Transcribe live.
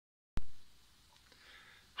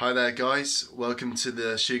Hi there guys, welcome to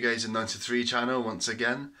the Shoegaze 93 channel once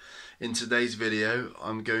again. In today's video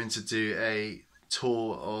I'm going to do a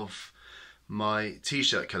tour of my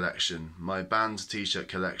t-shirt collection, my band t-shirt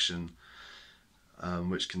collection,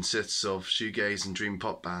 which consists of shoegaze and dream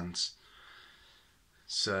pop bands.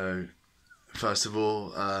 So first of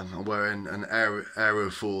all, I'm wearing an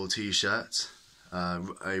Aerofall t-shirt,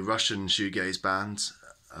 a Russian shoegaze band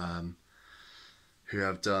who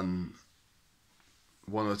have done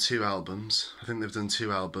one or two albums. I think they've done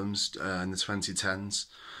two albums in the 2010s.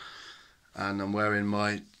 And I'm wearing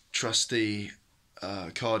my trusty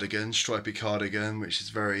cardigan, stripy cardigan, which is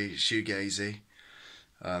very shoegazy.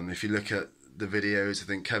 If you look at the videos, I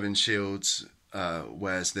think Kevin Shields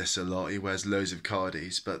wears this a lot. He wears loads of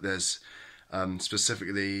cardies, but there's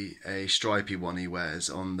specifically a stripy one he wears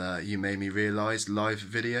on the You Made Me Realise live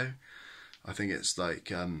video. I think it's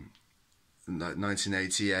like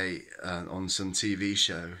 1988 on some TV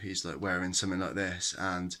show. He's like wearing something like this,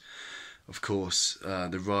 and of course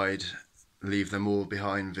the Ride Leave Them All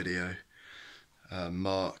Behind video,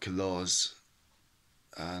 Mark, Loz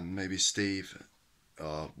and maybe Steve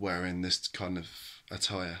are wearing this kind of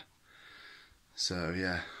attire. So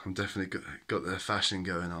yeah, I'm definitely got the fashion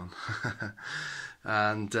going on.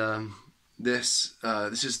 And this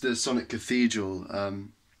is the Sonic Cathedral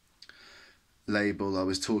label I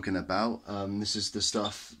was talking about. This is the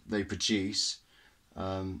stuff they produce,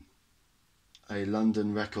 a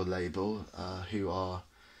London record label who are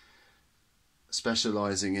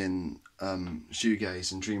specialising in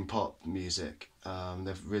shoegaze and dream pop music.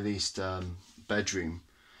 They've released Bedroom,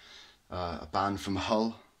 a band from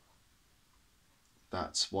Hull.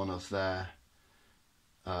 That's one of their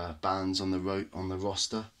bands on the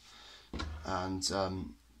roster.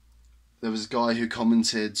 And there was a guy who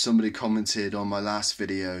somebody commented on my last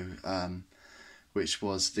video, which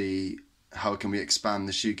was the how can we expand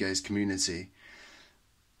the shoegaze community,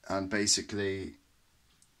 and basically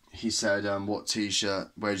he said, what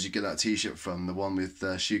t-shirt, where did you get that t-shirt from? The one with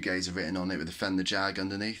shoegaze written on it with the Fender Jag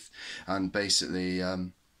underneath. And basically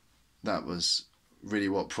that was really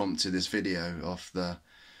what prompted this video of the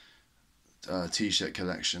t-shirt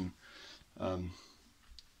collection.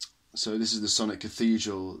 So this is the Sonic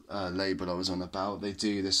Cathedral label I was on about. They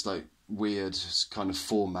do this like weird kind of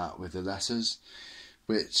format with the letters,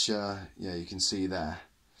 which yeah, you can see there.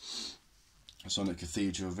 Sonic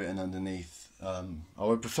Cathedral written underneath. I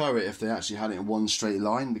would prefer it if they actually had it in one straight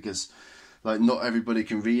line, because like not everybody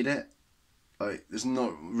can read it. Like there's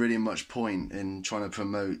not really much point in trying to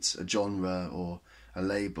promote a genre or a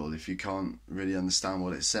label if you can't really understand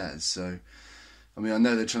what it says. So I mean, I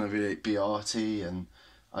know they're trying to really be arty, and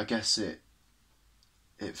I guess it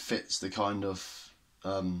fits the kind of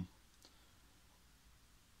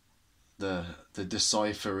the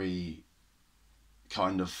deciphery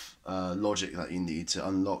kind of logic that you need to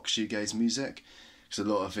unlock shoegaze music, because a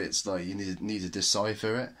lot of it's like you need to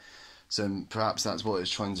decipher it. So perhaps that's what it's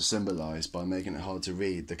trying to symbolise by making it hard to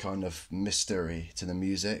read, the kind of mystery to the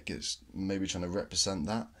music. It's maybe trying to represent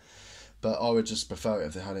that. But I would just prefer it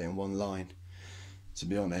if they had it in one line, to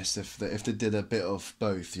be honest. If they did a bit of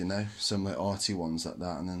both, you know, some like arty ones like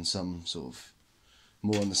that, and then some sort of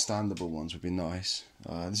more understandable ones would be nice.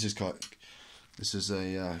 This is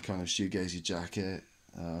a kind of shoegazy jacket,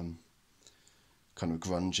 kind of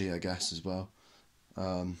grungy, I guess, as well.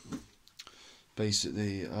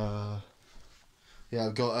 Basically, yeah,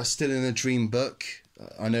 I've got a Still in a Dream book.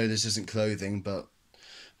 I know this isn't clothing, but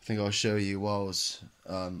I think I'll show you whilst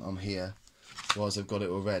I'm here, whilst I've got it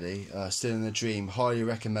already. Still in a Dream, highly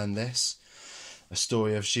recommend this. A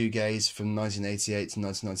story of shoegaze from 1988 to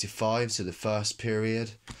 1995, so the first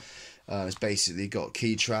period. It's basically got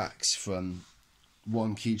key tracks from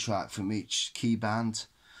one key track from each key band.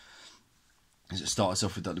 As it starts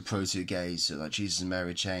off with like the Shoegaze, so like Jesus and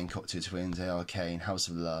Mary Chain, Cocktail Twins, AR Kane, House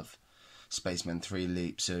of Love, Spacemen 3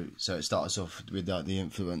 Leap. So it starts off with like the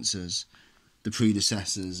influencers, the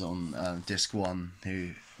predecessors on disc 1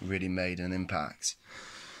 who really made an impact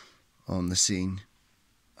on the scene,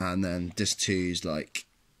 and then disc 2 is like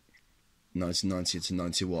 1990 to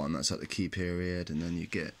 91. That's like the key period, and then you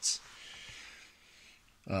get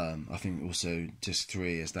I think also disc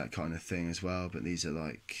 3 is that kind of thing as well, but these are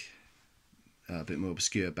like a bit more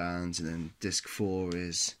obscure bands. And then disc 4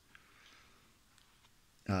 is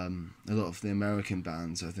a lot of the American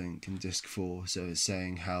bands, I think, in disc 4. So it's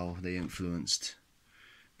saying how they influenced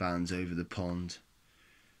bands over the pond.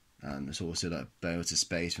 And there's also like Burial to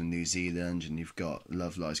Space from New Zealand, and you've got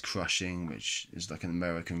Love Lies Crushing, which is like an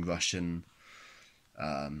American-Russian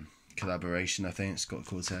collaboration, I think, Scott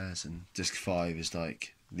Cortez. And disc 5 is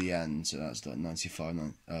like the end. So that's like 94,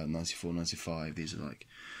 95. These are like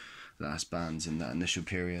last bands in that initial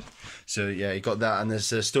period. So yeah, you got that, and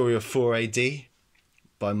there's a story of 4 AD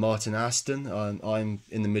by Martin Aston. I'm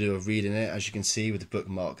in the middle of reading it, as you can see with the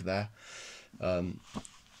bookmark there.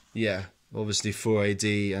 Yeah, obviously 4 AD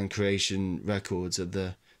and Creation Records are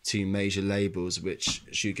the two major labels which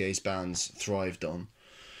shoegaze bands thrived on.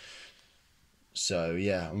 So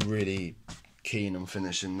yeah, I'm really keen on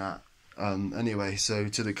finishing that. Anyway, so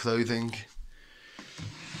to the clothing,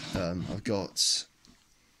 I've got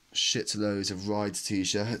shitloads of Ride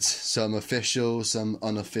t-shirts, some official, some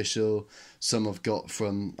unofficial, some I've got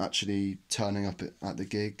from actually turning up at the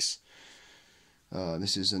gigs.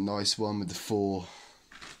 This is a nice one with the four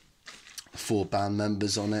band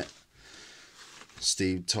members on it.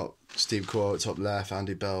 Steve Quirrell top left,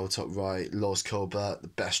 Andy Bell top right, Loz Colbert, the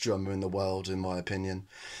best drummer in the world in my opinion,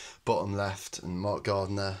 bottom left, and Mark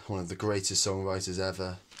Gardner, one of the greatest songwriters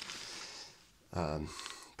ever,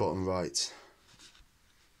 bottom right,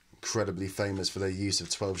 incredibly famous for their use of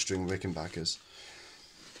 12-string Rickenbackers.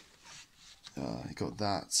 You got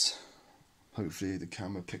that. Hopefully the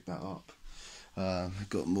camera picked that up. I've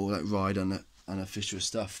got more like Ride unofficial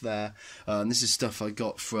stuff there. This is stuff I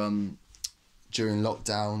got from during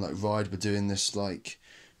lockdown. Like Ride were doing this, like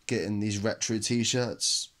getting these retro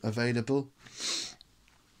t-shirts available.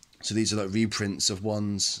 So these are like reprints of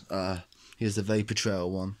ones. Here's the Vapor Trail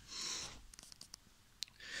one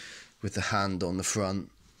with the hand on the front,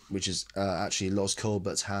 which is actually Loz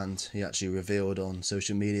Colbert's hand. He actually revealed on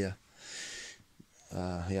social media.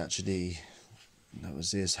 That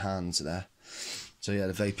was his hands there. So yeah,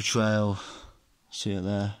 the Vapor Trail, see it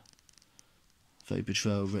there, Vapor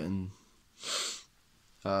Trail written.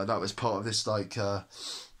 That was part of this like,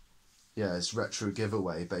 it's retro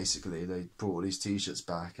giveaway basically. They brought all these t-shirts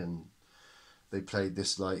back and they played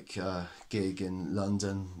this like gig in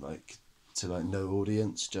London, like to like no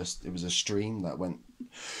audience. Just it was a stream that went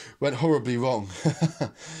horribly wrong,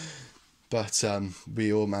 but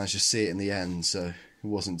we all managed to see it in the end, so it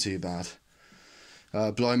wasn't too bad.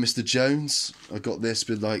 Blind Mr. Jones, I got this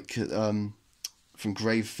with like from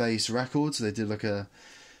Graveface Records. They did like a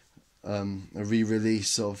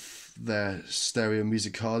re-release of their Stereo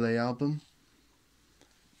Musicale album.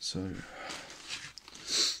 So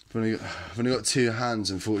I've only got two hands,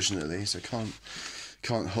 unfortunately, so I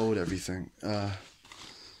can't hold everything.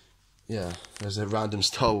 Yeah, there's a random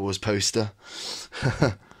Star Wars poster.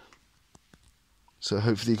 So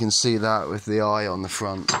hopefully you can see that with the eye on the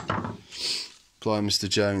front. Blind Mr.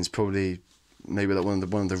 Jones, probably maybe like one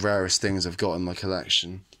of the rarest things I've got in my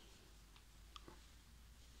collection.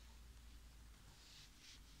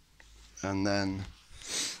 And then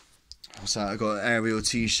so I got an Aerial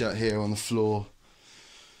t-shirt here on the floor.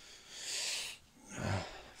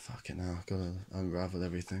 Fucking hell, I've got to unravel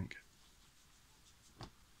everything.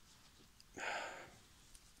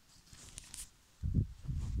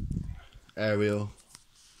 Aerial.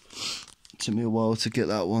 Took me a while to get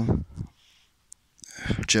that one.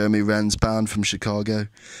 Jeremy Wren's band from Chicago.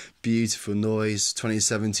 Beautiful Noise.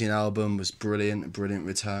 2017 album was brilliant. A brilliant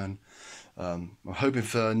return. I'm hoping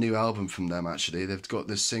for a new album from them actually. They've got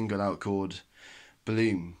this single out called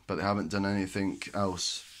Bloom, but they haven't done anything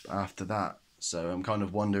else after that. So I'm kind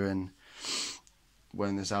of wondering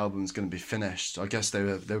when this album's going to be finished. I guess they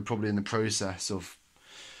were probably in the process of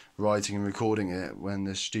writing and recording it when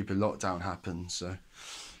this stupid lockdown happened, so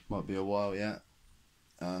might be a while yet.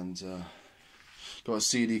 And got a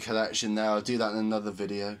CD collection now. I'll do that in another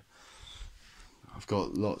video. I've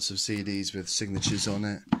got lots of CDs with signatures on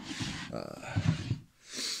it.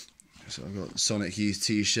 So I've got Sonic Youth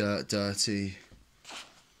t-shirt, Dirty.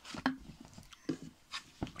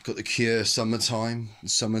 I've got the Cure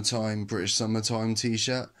British Summertime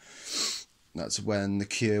t-shirt. That's when the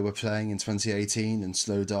Cure were playing in 2018, and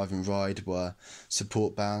Slow Dive and Ride were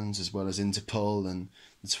support bands, as well as Interpol and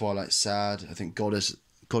the Twilight Sad. I think God as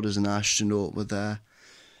an Astronaut were there.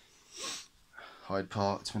 Hyde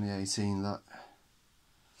Park 2018, that.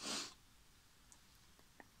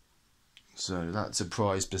 So that's a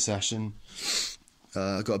prized possession.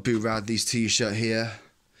 I've got a Boo Radley's t-shirt here.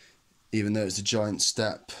 Even though it's a Giant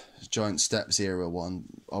Steps era one,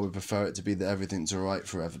 I would prefer it to be the Everything's Alright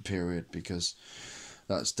Forever period, because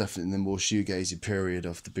that's definitely the more shoegazy period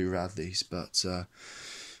of the Boo Radleys. But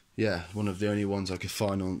yeah, one of the only ones I could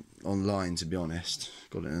find online, to be honest.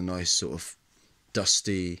 Got it in a nice sort of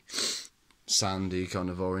dusty, sandy kind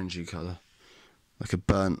of orangey colour, like a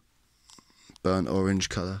burnt orange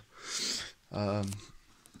colour.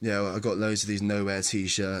 Yeah, I got loads of these Nowhere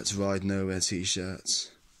t-shirts, Ride Nowhere t-shirts.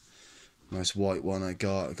 Nice white one I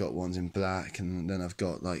got ones in black, and then I've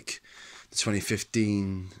got like the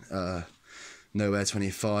 2015 Nowhere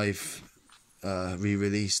 25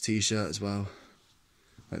 re-release t-shirt as well,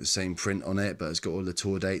 like the same print on it, but it's got all the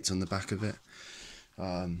tour dates on the back of it.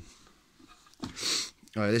 Alright,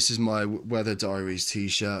 this is my Weather Diaries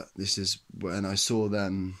t-shirt. This is when I saw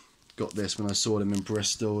them, got this when I saw them in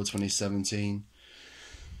Bristol 2017.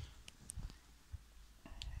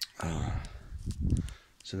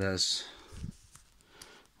 So there's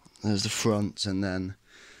the front, and then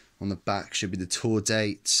on the back should be the tour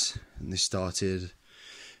dates, and they started,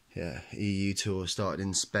 EU tour started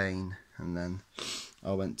in Spain, and then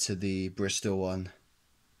I went to the Bristol one,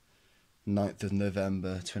 9th of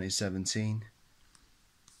November 2017.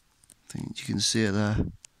 I think you can see it there.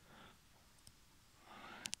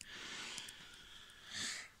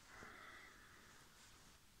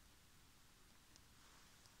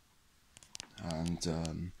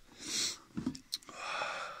 And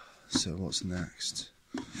so what's next?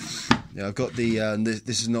 Yeah, I've got the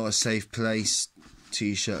this is not a safe place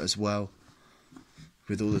t-shirt as well,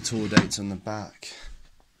 with all the tour dates on the back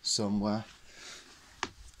somewhere.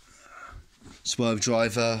 Swerve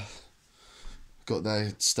Driver got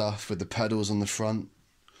their stuff with the pedals on the front.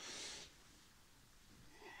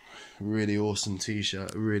 Really awesome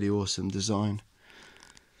t-shirt, really awesome design.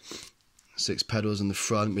 6 pedals on the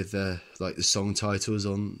front with the song titles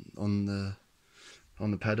on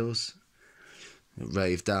the pedals.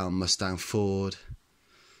 Rave Down, Mustang Ford,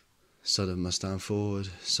 Southern Mustang Ford,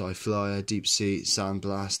 Sci Flyer, Deep Seat, Sound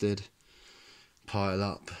Blasted, Pile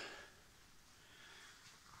Up.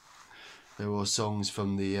 They're all songs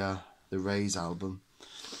from the Rays album,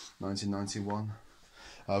 1991.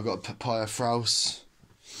 I've got Papaya Fraus,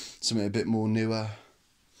 something a bit more newer,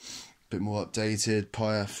 bit more updated.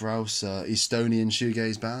 Paya Fraus, Estonian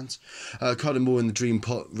shoegaze bands, kind of more in the dream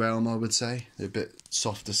pop realm, I would say. They're a bit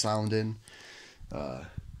softer sounding,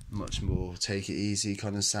 much more take it easy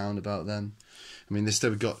kind of sound about them. I mean, they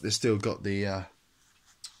still got the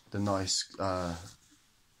nice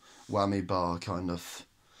whammy bar kind of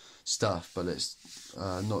stuff, but it's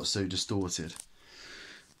not so distorted.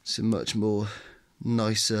 It's a much more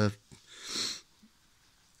nicer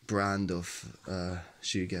brand of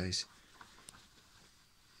shoegaze.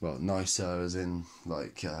 Well, nicer as in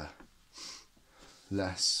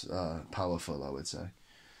less powerful, I would say.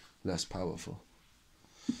 Less powerful.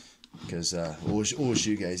 Because all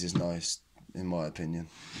shoegaze is nice, in my opinion.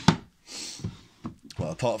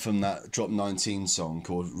 Well, apart from that Drop 19 song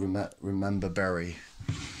called Remember Berry,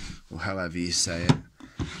 or however you say it,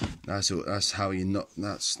 that's how you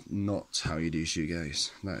that's not how you do shoegaze.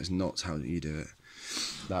 That is not how you do it.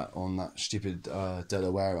 That on that stupid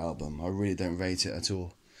Delaware album, I really don't rate it at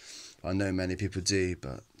all. I know many people do,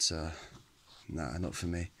 but nah, not for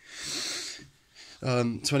me.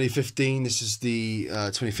 2015, this is the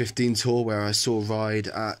 2015 tour where I saw Ride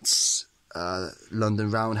at London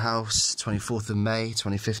Roundhouse, 24th of May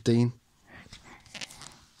 2015.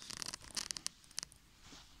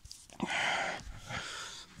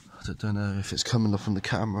 I don't know if it's coming up on the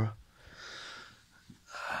camera.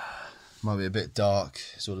 Might be a bit dark,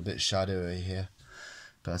 it's all a bit shadowy here.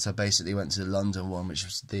 But I basically went to the London one, which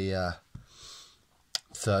was the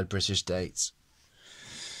 3rd British date.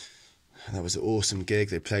 And that was an awesome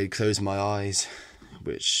gig. They played Close My Eyes,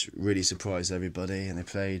 which really surprised everybody. And they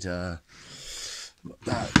played that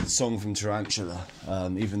song from Tarantula,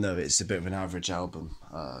 even though it's a bit of an average album.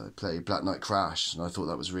 They played Black Night Crash, and I thought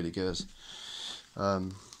that was really good.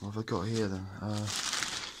 What have I got here then?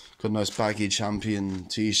 Got a nice baggy Champion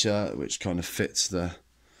t-shirt, which kind of fits the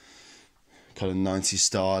kind of 90s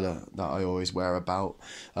style that I always wear about.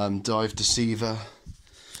 Dive Deceiver.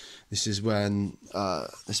 This is when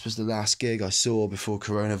this was the last gig I saw before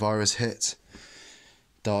coronavirus hit.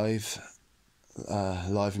 Dive,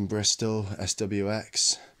 live in Bristol,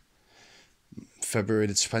 SWX, February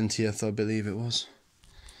the 20th, I believe it was.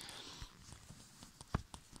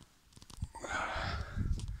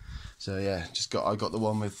 So yeah, I got the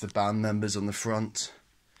one with the band members on the front,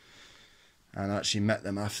 and I actually met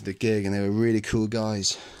them after the gig, and they were really cool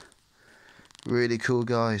guys. Really cool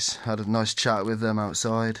guys. Had a nice chat with them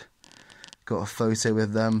outside. Got a photo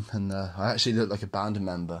with them, and I actually looked like a band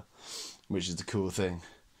member, which is the cool thing.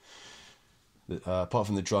 Apart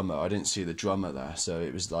from the drummer, I didn't see the drummer there, so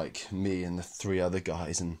it was like me and the 3 other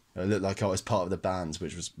guys, and I looked like I was part of the band,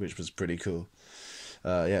 which was pretty cool.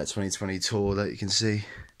 Yeah, 2020 tour that you can see.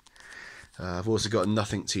 I've also got a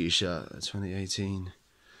Nothing t-shirt, 2018.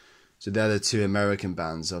 So they're the 2 American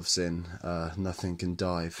bands I've seen, Nothing and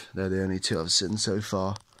Dive. They're the only 2 I've seen so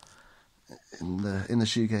far in the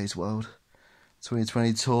shoegaze world.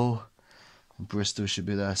 2020 tour, Bristol should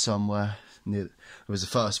be there somewhere. It was the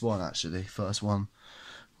first one actually, first one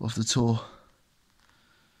of the tour.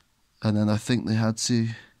 And then I think they had to,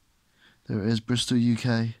 there it is, Bristol,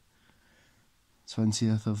 UK,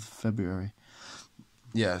 20th of February.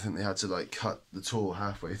 Yeah, I think they had to like cut the tour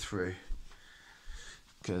halfway through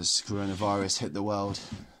because coronavirus hit the world,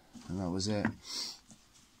 and that was it.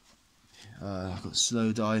 I've got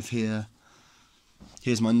Slow Dive here.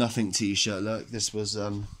 Here's my Nothing t-shirt, look, this was,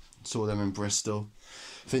 saw them in Bristol.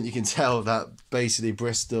 I think you can tell that basically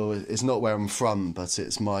Bristol is not where I'm from, but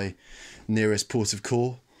it's my nearest port of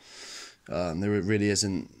call. There really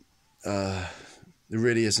isn't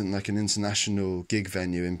like an international gig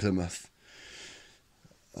venue in Plymouth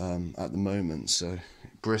at the moment. So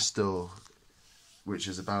Bristol, which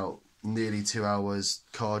is about nearly 2 hours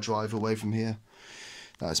car drive away from here,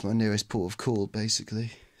 that's my nearest port of call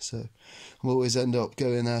basically. So I always end up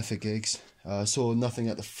going there for gigs. I saw Nothing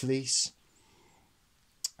at the Fleece.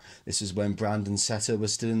 This is when Brandon Setter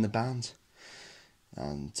was still in the band,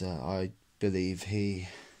 and I believe he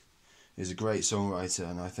is a great songwriter,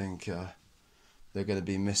 and I think they're going to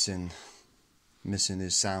be missing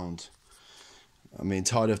his sound. I mean,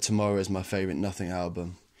 Tired of Tomorrow is my favourite Nothing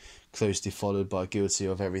album, closely followed by Guilty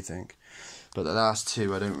of Everything. But the last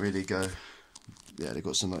two I don't really go. Yeah, they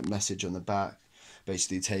got some like message on the back,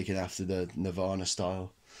 basically taken after the Nirvana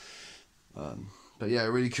style. But yeah,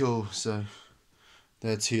 really cool. So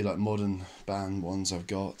they're two like modern band ones I've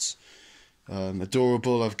got.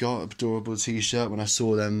 Adorable, I've got Adorable t-shirt. When I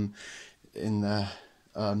saw them in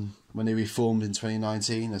when they reformed in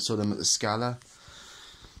 2019, I saw them at the Scala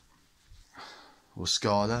or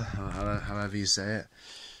Scala, however you say it.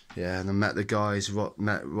 Yeah, and I met the guys.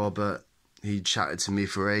 Met Robert. He chatted to me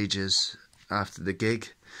for ages after the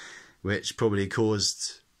gig, which probably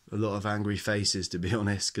caused a lot of angry faces, to be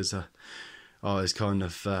honest, because I was kind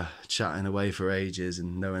of chatting away for ages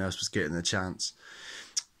and no one else was getting the chance.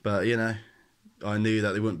 But you know, I knew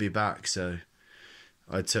that they wouldn't be back, so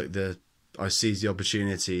I seized the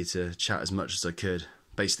opportunity to chat as much as I could.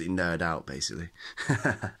 Basically nerd out, basically.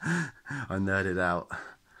 I nerded out.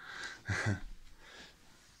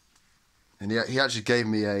 And he actually gave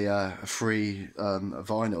me a free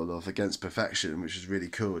vinyl of Against Perfection, which was really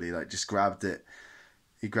cool. He like just grabbed it.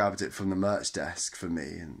 He grabbed it from the merch desk for me,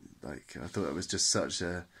 and like I thought it was just such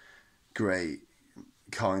a great,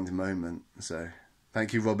 kind moment. So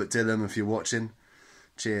thank you, Robert Dillon, if you're watching.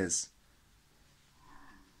 Cheers.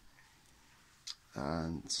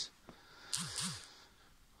 And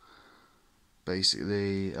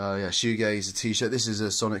basically, yeah, Shoegaze, a t-shirt. This is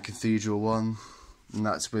a Sonic Cathedral one, and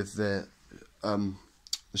that's with the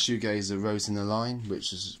Shoegaze Rose in the Line,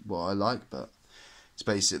 which is what I like, but it's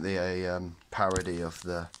basically a parody of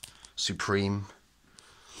the Supreme.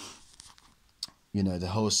 You know, the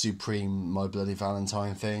whole Supreme My Bloody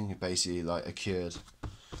Valentine thing, it basically like occurred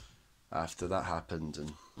after that happened,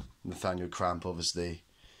 and Nathaniel Cramp obviously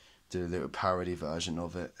did a little parody version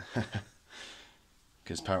of it.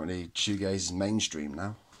 Because apparently Shoegaze is mainstream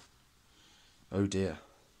now. Oh dear.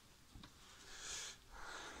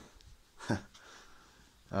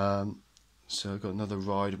 So I've got another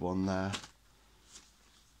Ride one there,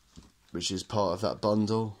 which is part of that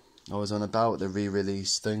bundle I was on about, the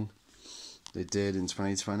re-release thing they did in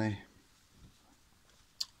 2020.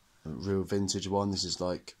 A real vintage one. This is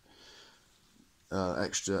like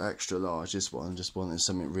extra large, this one. Just wanted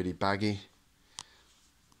something really baggy.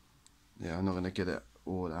 Yeah, I'm not going to get it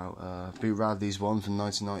all out. Boo Radley's one from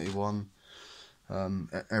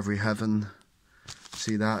 1991. Every Heaven.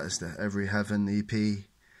 See that? It's the Every Heaven EP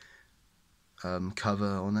cover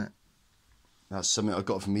on it. That's something I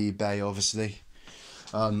got from eBay, obviously.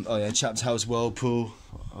 Oh yeah, Chapped House Whirlpool.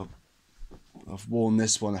 I've worn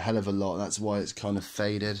this one a hell of a lot. That's why it's kind of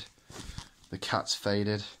faded. The cat's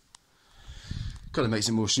faded. Kind of makes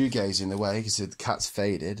it more shoegazy in a way, because the cat's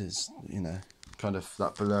faded. Is, you know, kind of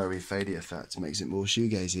that blurry, fadey effect makes it more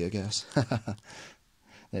shoegazy, I guess.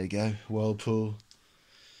 There you go, Whirlpool.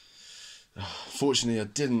 Fortunately, I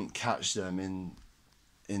didn't catch them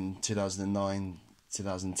in 2009,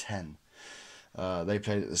 2010. They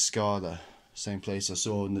played at the Scala, same place I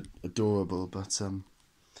saw Adorable, but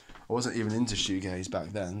I wasn't even into shoegaze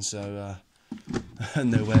back then, so I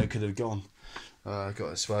know where it could have gone. I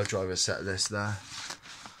got a Swerve Driver set list there.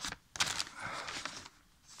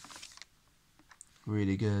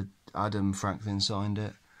 Really good. Adam Franklin signed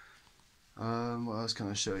it. What else can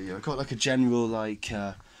I show you? I got like a general like.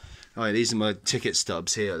 Oh yeah, these are my ticket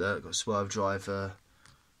stubs here. Look, I've got Swerve Driver,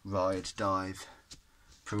 Ride, Dive,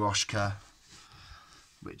 Piroshka,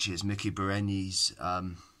 which is Mickey Bereni's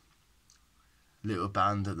little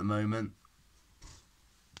band at the moment,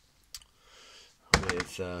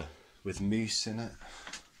 with with mousse in it.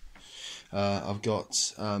 I've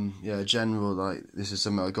got yeah, general, like, this is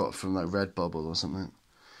something I got from like Redbubble or something.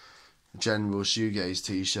 General Shoegaze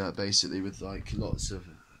t-shirt, basically, with like lots of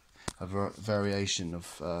a variation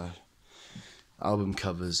of album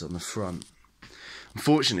covers on the front.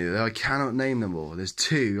 Unfortunately, I cannot name them all. There's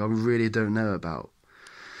two I really don't know about.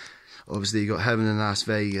 Obviously, you got Heaven in Las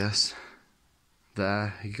Vegas.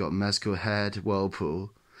 There, you got Mezcal Head,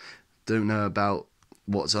 Whirlpool. Don't know about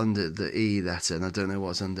what's under the E letter, and I don't know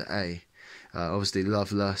what's under A. Obviously,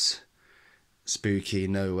 Loveless, Spooky,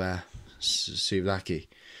 Nowhere, Souvlaki.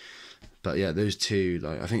 But yeah, those two,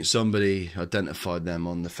 like, I think somebody identified them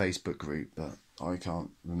on the Facebook group, but I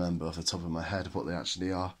can't remember off the top of my head what they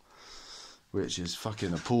actually are, which is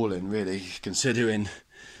fucking appalling, really, considering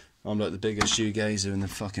I'm like the biggest shoegazer in the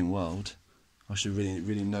fucking world. I should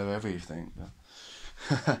really know everything, but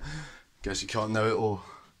guess you can't know it all.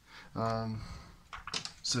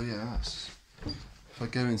 So yeah, if I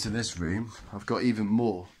go into this room, I've got even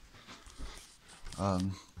more. I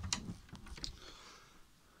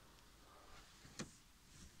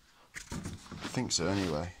think so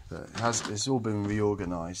anyway, but it's all been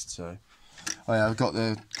reorganised. So oh yeah, I've got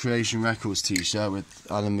the Creation Records t-shirt with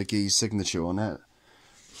Alan McGee's signature on it.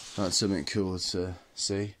 That's something cool to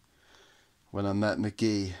see. When I met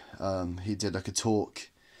McGee, he did like a talk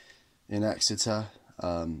in Exeter,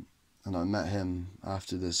 and I met him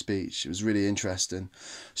after the speech. It was really interesting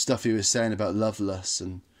stuff he was saying about Loveless,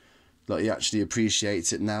 and like he actually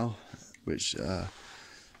appreciates it now, which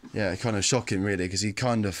yeah, kind of shocking really, because he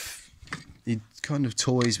kind of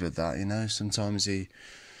toys with that, you know. Sometimes he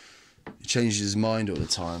changes his mind all the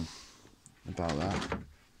time about that.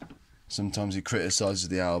 Sometimes he criticises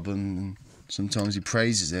the album, and sometimes he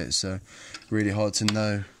praises it, so really hard to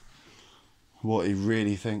know what he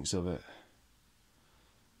really thinks of it.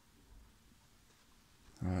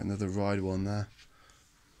 Alright, another Ride one there.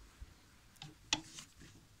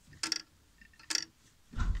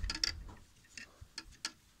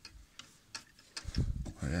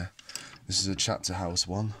 Oh yeah, this is a Chapter House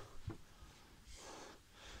one.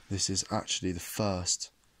 This is actually the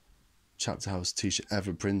first Chapter House t-shirt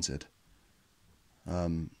ever printed.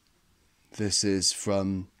 This is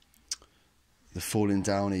from the Falling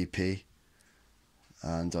Down EP,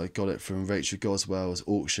 and I got it from Rachel Goswell's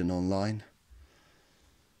auction online.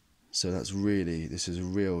 So that's really, this is a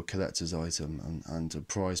real collector's item and a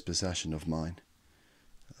prized possession of mine.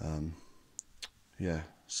 Yeah,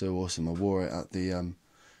 so awesome. I wore it at the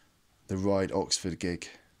Ride Oxford gig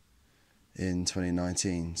in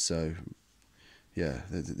 2019. So yeah,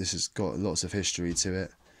 this has got lots of history to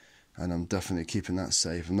it, and I'm definitely keeping that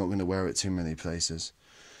safe. I'm not going to wear it too many places,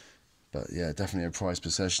 but yeah, definitely a prized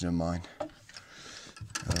possession of mine.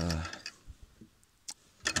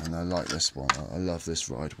 And I like this one. I love this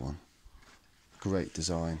Ride one. Great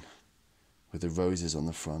design with the roses on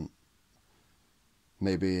the front.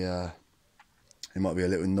 Maybe it might be a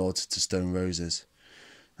little nod to Stone Roses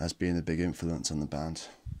as being a big influence on the band,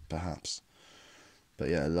 perhaps. But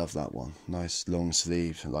yeah, I love that one. Nice long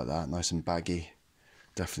sleeve like that, nice and baggy.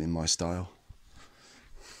 Definitely my style.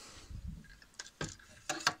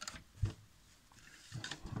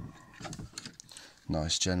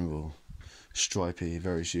 Nice general stripy,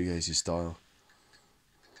 very shoegazy style.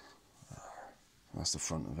 That's the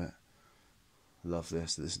front of it. Love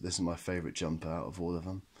this. This is my favourite jumper out of all of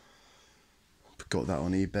them. Got that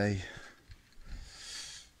on eBay.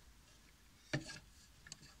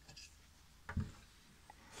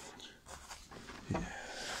 Yeah.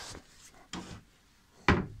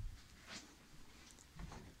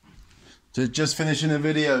 Just finishing a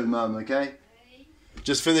video, Mum, okay?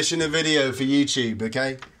 Just finishing a video for YouTube,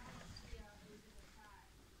 okay?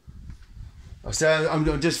 I said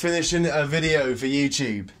I'm just finishing a video for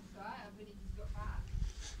YouTube.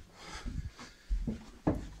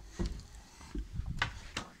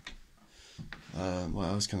 What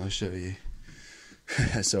else can I show you?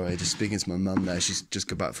 Sorry, just speaking to my mum there. She's just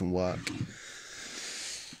got back from work.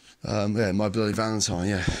 Yeah, My Bloody Valentine.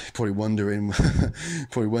 Yeah, probably wondering,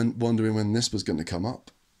 wondering when this was going to come up.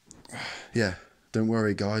 Yeah, don't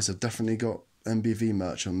worry, guys. I've definitely got MBV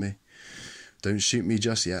merch on me. Don't shoot me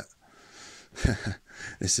just yet.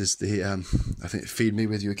 This is the I think Feed Me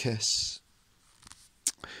With Your Kiss.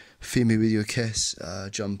 Feed Me With Your Kiss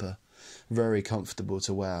jumper. Very comfortable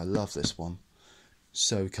to wear. I love this one.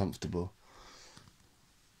 So comfortable.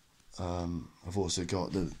 I've also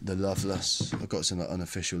got the Loveless. I've got some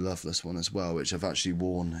unofficial Loveless one as well, which I've actually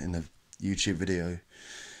worn in the YouTube video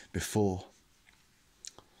before.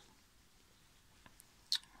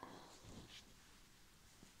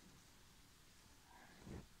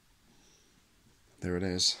 There it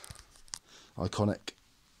is. Iconic.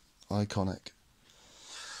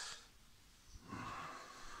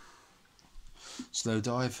 Slow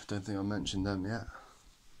Dive, don't think I mentioned them yet.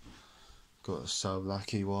 Got a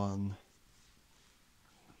Sawlaki one.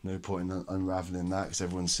 No point in unravelling that because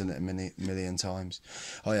everyone's seen it a million times.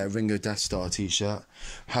 Oh yeah, Ringo Death Star t-shirt.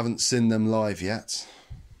 Haven't seen them live yet,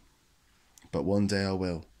 but one day I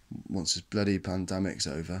will. Once this bloody pandemic's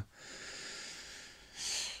over.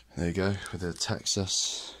 There you go, with the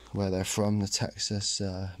Texas, where they're from, the Texas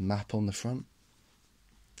map on the front.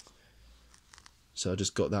 So I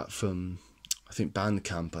just got that from, I think,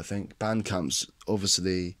 Bandcamp. Bandcamp's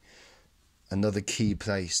obviously another key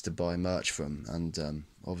place to buy merch from, and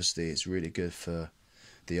obviously it's really good for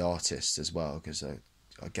the artists as well, because I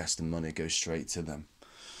guess the money goes straight to them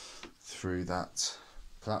through that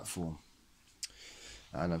platform.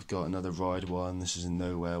 And I've got another Ride one. This is a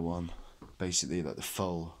Nowhere one, basically like the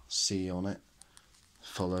full sea on it,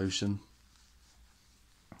 full ocean.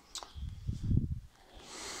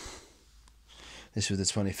 This was the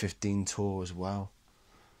 2015 tour as well.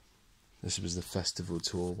 This was the festival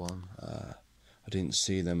tour one. I didn't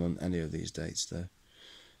see them on any of these dates though.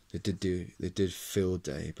 They did Field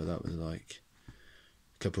Day, but that was like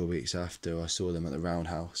a couple of weeks after I saw them at the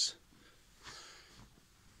Roundhouse.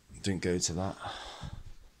 Didn't go to that.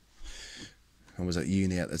 I was at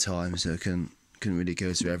uni at the time, so I couldn't really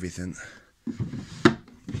go to everything.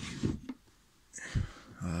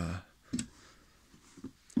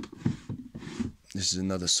 This is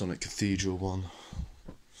another Sonic Cathedral one.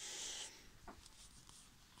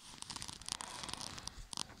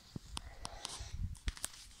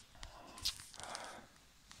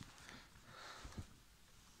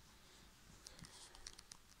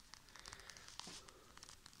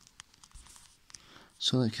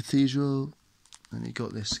 Sonic Cathedral, and you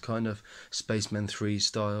got this kind of Spaceman 3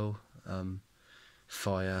 style,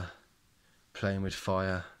 fire, playing with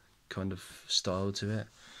fire kind of style to it.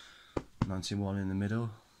 91 in the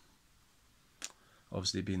middle,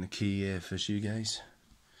 obviously being the key year for Shoegaze.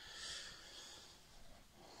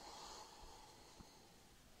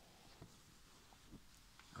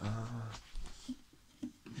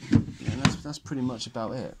 Yeah, that's pretty much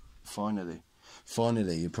about it. Finally,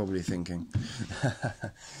 you're probably thinking,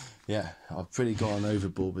 yeah, I've pretty gone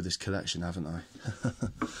overboard with this collection, haven't I?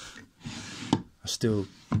 I still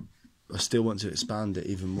want to expand it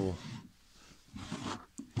even more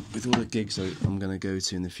with all the gigs I'm going to go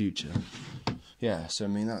to in the future. Yeah, so I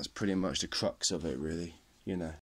mean that's pretty much the crux of it, really. You know.